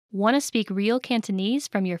Want to speak real Cantonese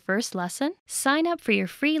from your first lesson? Sign up for your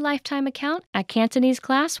free lifetime account at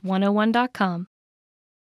CantoneseClass101.com.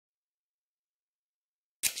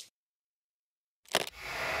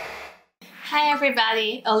 Hi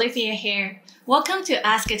everybody, Olivia here. Welcome to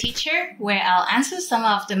Ask a Teacher, where I'll answer some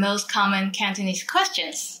of the most common Cantonese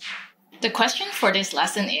questions. The question for this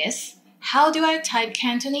lesson is, how do I type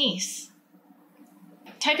Cantonese?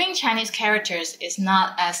 Typing Chinese characters is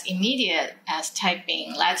not as immediate as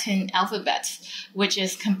typing Latin alphabets, which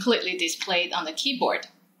is completely displayed on the keyboard.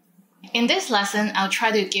 In this lesson, I'll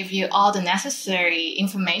try to give you all the necessary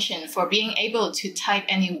information for being able to type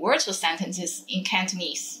any words or sentences in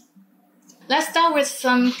Cantonese. Let's start with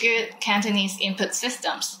some good Cantonese input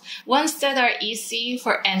systems, ones that are easy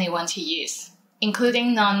for anyone to use,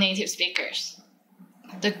 including non-native speakers.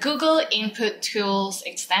 The Google Input Tools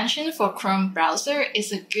extension for Chrome browser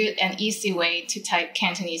is a good and easy way to type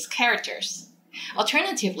Cantonese characters.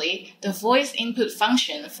 Alternatively, the voice input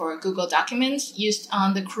function for Google Documents used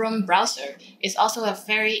on the Chrome browser is also a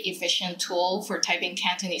very efficient tool for typing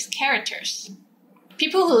Cantonese characters.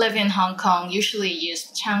 People who live in Hong Kong usually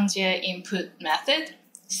use Changjie input method,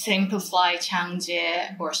 Simplify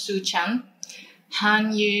Changjie or Suchan,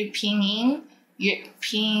 Hanyu Pinyin,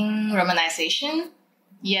 Yuping romanization,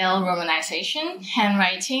 Yale romanization,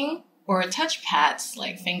 handwriting, or touchpads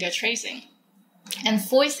like finger tracing, and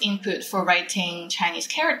voice input for writing Chinese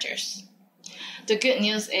characters. The good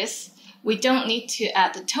news is we don't need to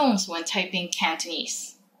add the tones when typing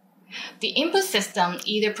Cantonese. The input system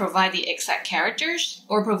either provide the exact characters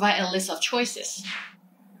or provide a list of choices.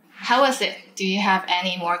 How was it? Do you have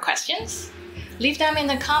any more questions? Leave them in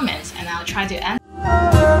the comments and I'll try to answer.